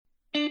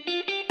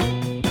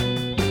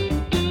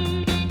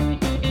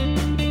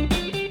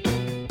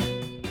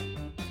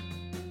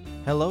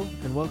Hello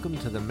and welcome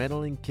to the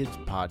Meddling Kids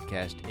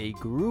Podcast, a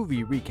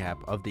groovy recap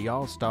of the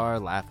All-Star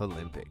Laugh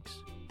Olympics.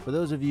 For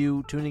those of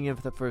you tuning in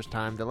for the first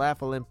time, the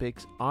Laugh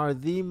Olympics are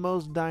the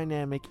most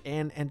dynamic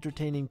and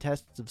entertaining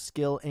tests of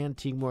skill and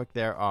teamwork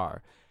there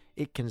are.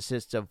 It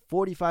consists of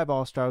 45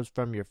 All-Stars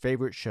from your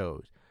favorite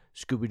shows.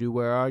 Scooby-Doo,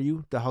 Where Are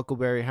You?, The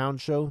Huckleberry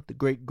Hound Show, The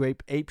Great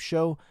Grape Ape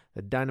Show,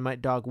 The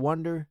Dynamite Dog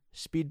Wonder,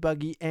 Speed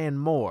Buggy, and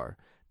more.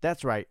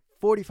 That's right,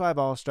 45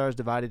 All-Stars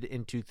divided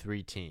into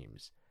 3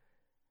 teams.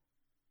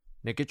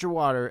 Now get your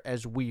water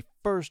as we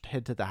first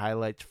head to the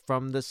highlights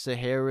from the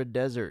Sahara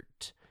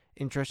Desert.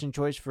 Interesting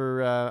choice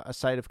for a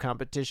site of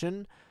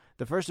competition.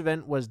 The first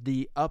event was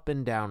the Up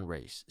and Down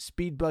race.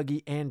 Speed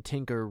Buggy and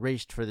Tinker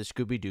raced for the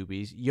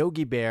Scooby-Doobies.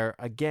 Yogi Bear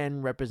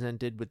again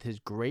represented with his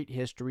great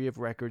history of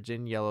records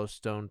in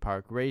Yellowstone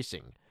Park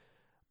racing.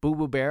 Boo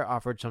Boo Bear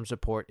offered some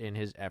support in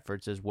his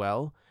efforts as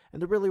well,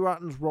 and the Really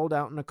Rottens rolled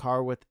out in a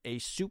car with a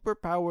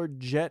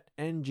super-powered jet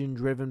engine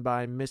driven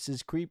by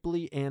Mrs.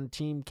 Creeply and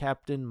Team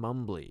Captain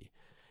Mumbly.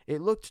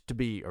 It looked to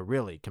be a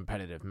really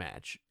competitive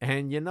match,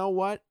 and you know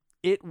what?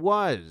 It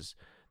was!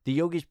 The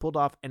Yogis pulled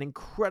off an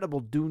incredible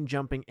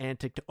dune-jumping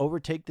antic to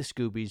overtake the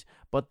Scoobies,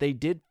 but they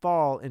did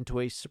fall into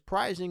a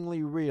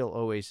surprisingly real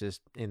oasis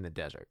in the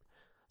desert.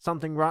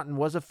 Something rotten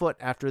was afoot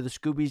after the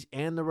Scoobies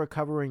and the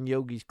recovering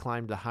Yogis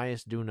climbed the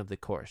highest dune of the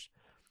course.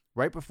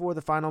 Right before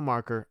the final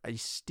marker, a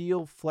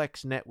steel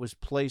flex net was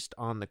placed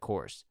on the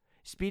course.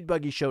 Speed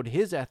Buggy showed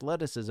his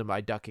athleticism by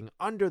ducking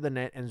under the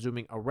net and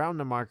zooming around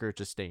the marker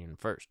to stay in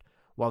first,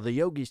 while the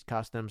Yogis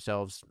cost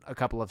themselves a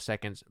couple of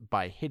seconds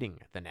by hitting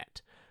the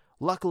net.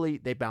 Luckily,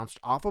 they bounced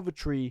off of a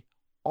tree,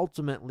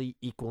 ultimately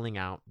equaling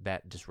out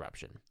that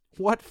disruption.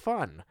 What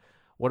fun!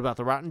 What about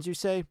the Rottens, you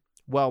say?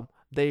 Well,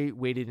 they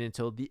waited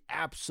until the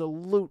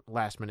absolute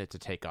last minute to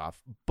take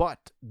off,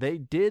 but they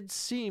did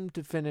seem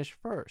to finish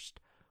first.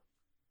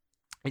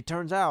 It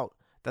turns out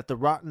that the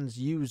Rottens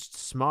used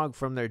smog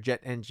from their jet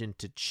engine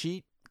to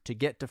cheat to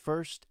get to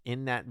first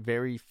in that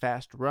very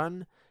fast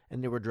run,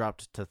 and they were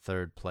dropped to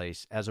third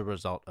place as a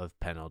result of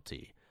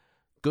penalty.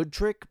 Good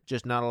trick,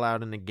 just not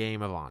allowed in the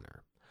game of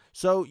honor.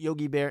 So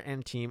Yogi Bear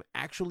and team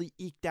actually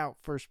eked out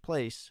first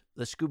place,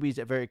 the Scoobies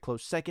a very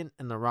close second,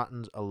 and the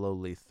Rottens a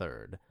lowly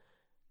third.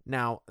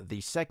 Now,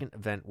 the second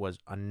event was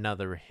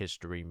another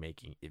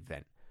history-making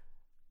event.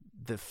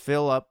 The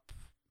Fill Up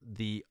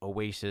the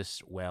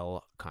Oasis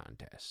Well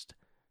contest.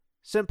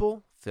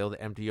 Simple, fill the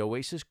empty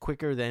oasis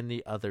quicker than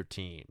the other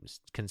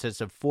teams.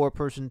 Consists of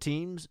 4-person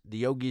teams. The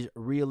Yogis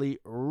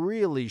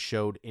really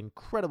showed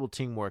incredible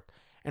teamwork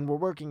and were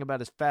working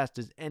about as fast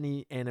as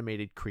any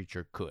animated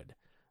creature could.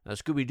 Now,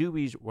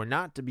 Scooby-Doobies were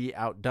not to be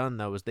outdone,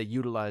 though, as they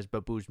utilized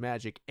Baboo's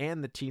magic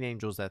and the Teen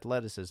Angels'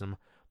 athleticism,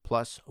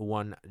 plus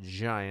one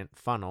giant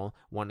funnel,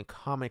 one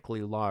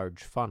comically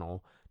large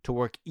funnel, to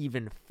work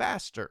even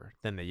faster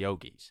than the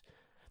Yogis.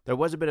 There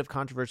was a bit of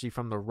controversy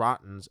from the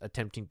Rottens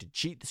attempting to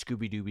cheat the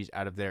Scooby-Doobies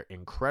out of their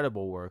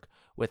incredible work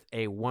with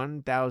a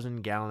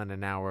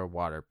 1,000-gallon-an-hour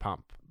water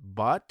pump.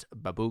 But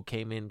Baboo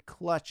came in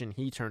clutch, and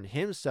he turned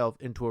himself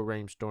into a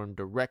rainstorm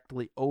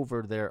directly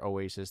over their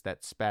oasis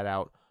that spat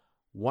out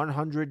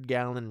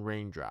 100-gallon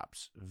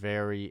raindrops.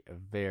 Very,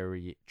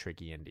 very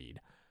tricky indeed.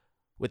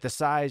 With the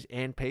size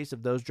and pace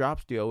of those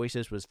drops, the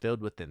oasis was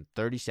filled within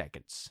 30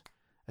 seconds,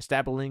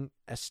 establishing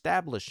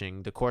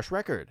the course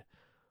record.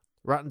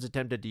 Rottens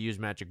attempted to use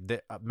magic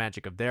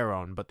of their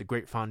own, but the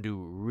Great Fondue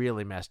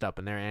really messed up,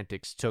 and their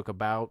antics took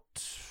about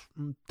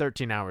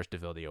 13 hours to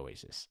fill the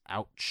oasis.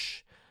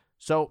 Ouch.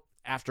 So,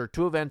 after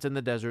 2 events in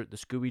the desert, the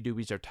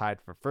Scooby-Doobies are tied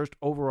for first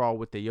overall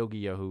with the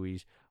Yogi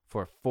Yahooies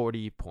for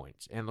 40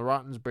 points, and the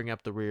Rottens bring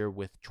up the rear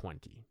with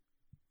 20.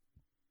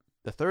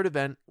 The third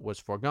event was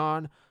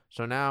foregone,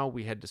 so now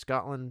we head to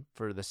Scotland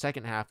for the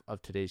second half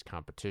of today's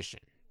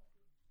competition.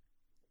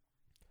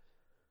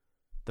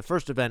 The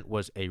first event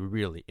was a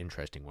really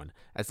interesting one,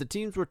 as the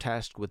teams were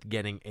tasked with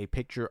getting a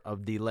picture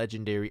of the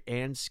legendary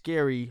and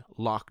scary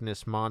Loch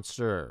Ness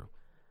Monster.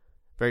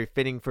 Very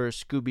fitting for a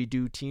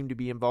Scooby-Doo team to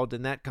be involved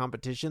in that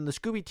competition. The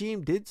Scooby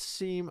team did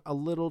seem a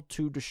little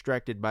too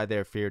distracted by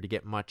their fear to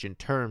get much in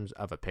terms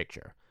of a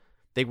picture.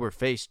 They were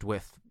faced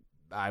with,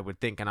 I would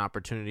think, an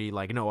opportunity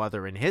like no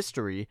other in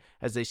history,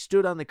 as they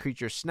stood on the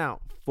creature's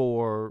snout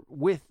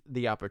with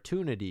the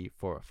opportunity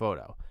for a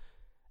photo.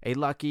 A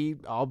lucky,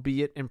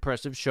 albeit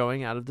impressive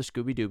showing out of the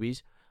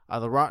Scooby-Doobies.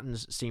 The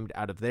Rottens seemed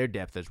out of their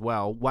depth as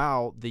well,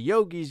 while the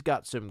Yogis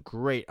got some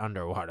great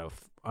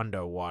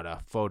underwater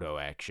photo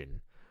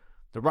action.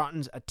 The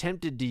Rottens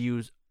attempted to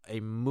use a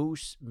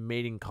moose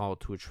mating call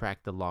to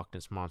attract the Loch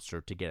Ness Monster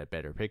to get a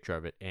better picture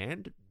of it,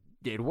 and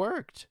it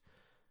worked.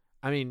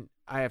 I mean,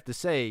 I have to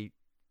say,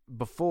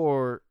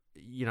 before,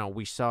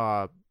 we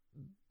saw,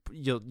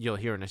 you'll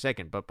hear in a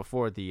second, but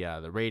before the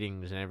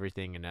ratings and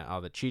everything and all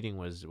the cheating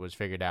was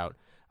figured out,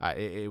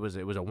 it was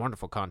a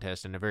wonderful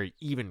contest and a very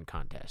even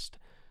contest.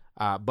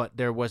 But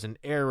there was an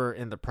error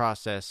in the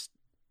processing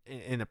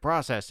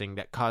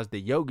that caused the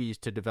Yogis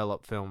to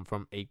develop film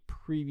from a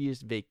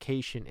previous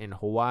vacation in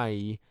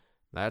Hawaii.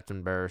 That's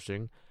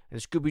embarrassing. and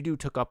Scooby-Doo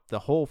took up the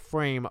whole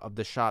frame of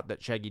the shot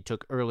that Shaggy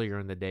took earlier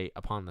in the day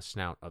upon the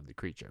snout of the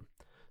creature.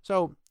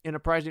 So, in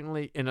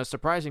a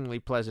surprisingly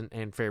pleasant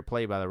and fair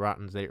play by the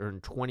Rottens, they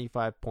earned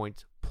 25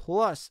 points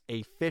plus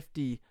a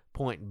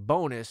 50-point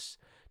bonus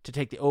to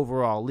take the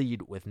overall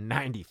lead with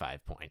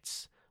 95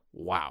 points.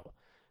 Wow.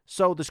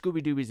 So, the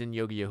Scooby-Doobies and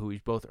Yogi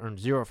Yahooies both earned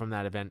 0 from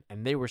that event,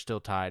 and they were still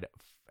tied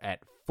at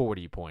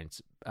 40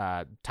 points,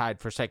 tied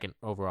for second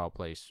overall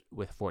place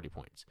with 40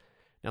 points.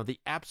 Now, the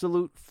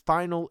absolute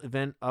final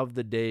event of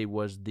the day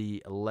was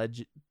the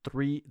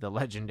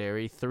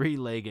legendary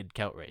three-legged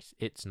Celt race.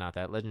 It's not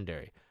that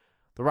legendary.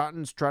 The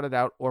Rottens trotted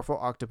out Orphle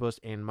Octopus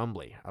and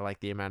Mumbly. I like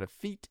the amount of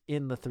feet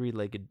in the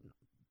three-legged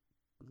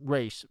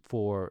race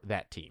for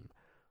that team.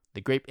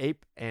 The Grape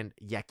Ape and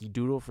Yaki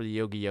Doodle for the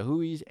Yogi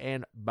Yahooies,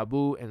 and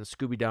Babu and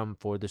Scooby Dum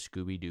for the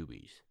Scooby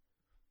Doobies.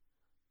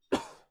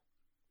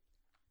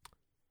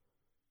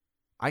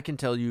 I can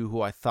tell you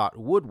who I thought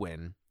would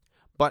win,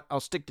 but I'll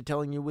stick to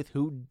telling you with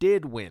who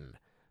did win.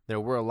 There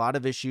were a lot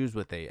of issues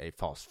with a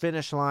false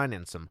finish line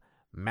and some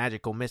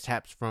magical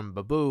mishaps from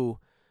Babu.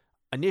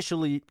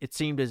 Initially, it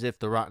seemed as if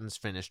the Rottens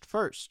finished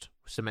first,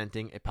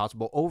 cementing a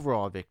possible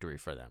overall victory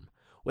for them,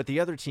 with the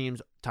other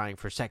teams tying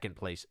for second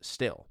place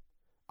still.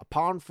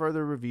 Upon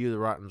further review, the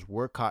Rottens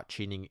were caught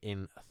cheating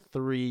in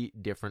 3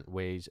 different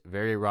ways,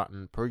 very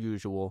rotten per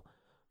usual,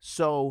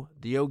 so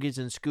the Yogis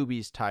and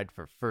Scoobies tied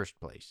for first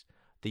place.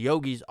 The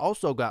Yogis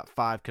also got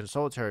 5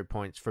 consolatory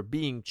points for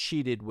being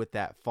cheated with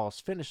that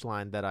false finish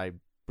line that I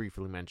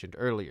briefly mentioned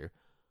earlier.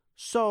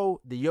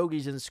 So, the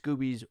Yogis and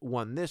Scoobies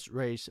won this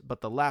race,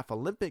 but the Laugh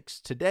Olympics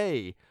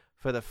today,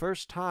 for the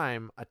first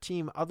time, a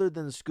team other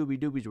than the Scooby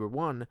Doobies were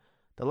won.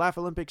 The Laugh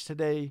Olympics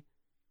today,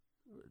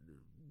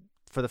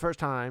 for the first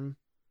time,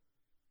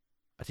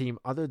 a team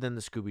other than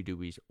the Scooby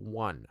Doobies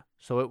won.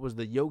 So it was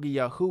the Yogi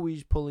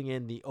Yahooies pulling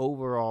in the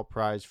overall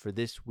prize for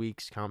this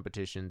week's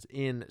competitions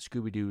in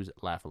Scooby-Doo's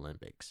Laugh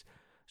Olympics.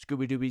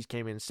 Scooby Doobies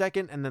came in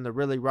second, and then the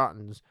Really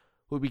Rottens,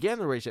 who began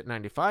the race at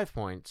 95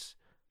 points,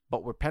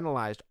 but were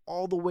penalized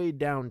all the way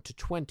down to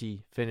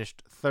 20,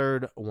 finished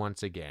third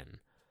once again.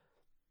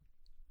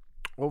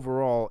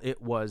 Overall, it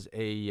was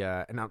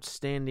an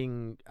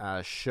outstanding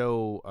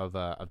show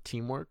of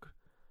teamwork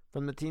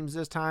from the teams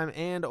this time,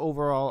 and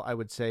overall, I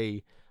would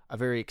say a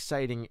very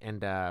exciting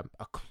and a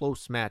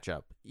close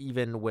matchup,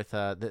 even with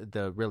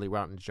the Really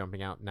Rottens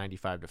jumping out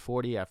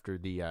 95-40 after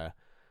the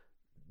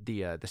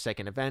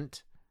second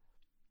event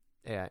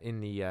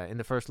in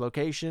the first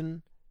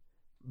location.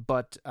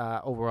 But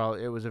overall,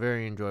 it was a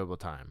very enjoyable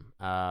time.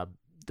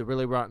 The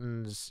Really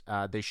Rottens,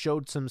 they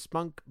showed some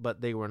spunk,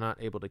 but they were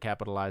not able to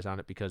capitalize on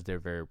it because they're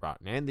very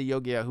rotten. And the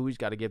Yogi Yahooies,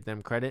 got to give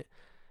them credit.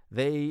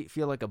 They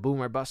feel like a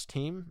boom or bust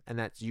team, and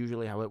that's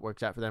usually how it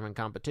works out for them in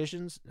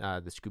competitions.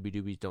 The Scooby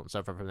Doobies don't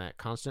suffer from that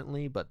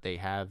constantly, but they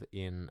have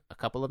in a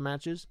couple of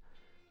matches.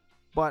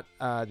 But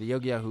the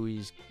Yogi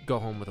Yahooies go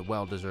home with a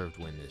well-deserved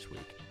win this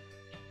week.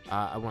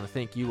 I want to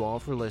thank you all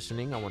for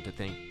listening. I want to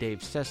thank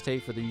Dave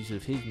Seste for the use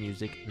of his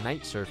music,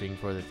 Night Surfing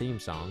for the theme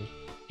song.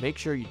 Make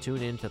sure you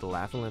tune in to the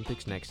Laugh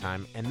Olympics next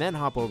time, and then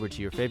hop over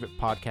to your favorite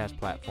podcast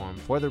platform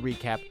for the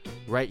recap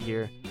right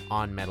here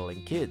on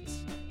Meddling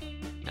Kids.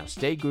 Now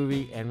stay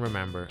groovy, and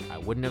remember, I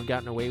wouldn't have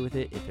gotten away with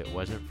it if it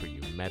wasn't for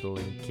you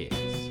meddling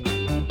kids.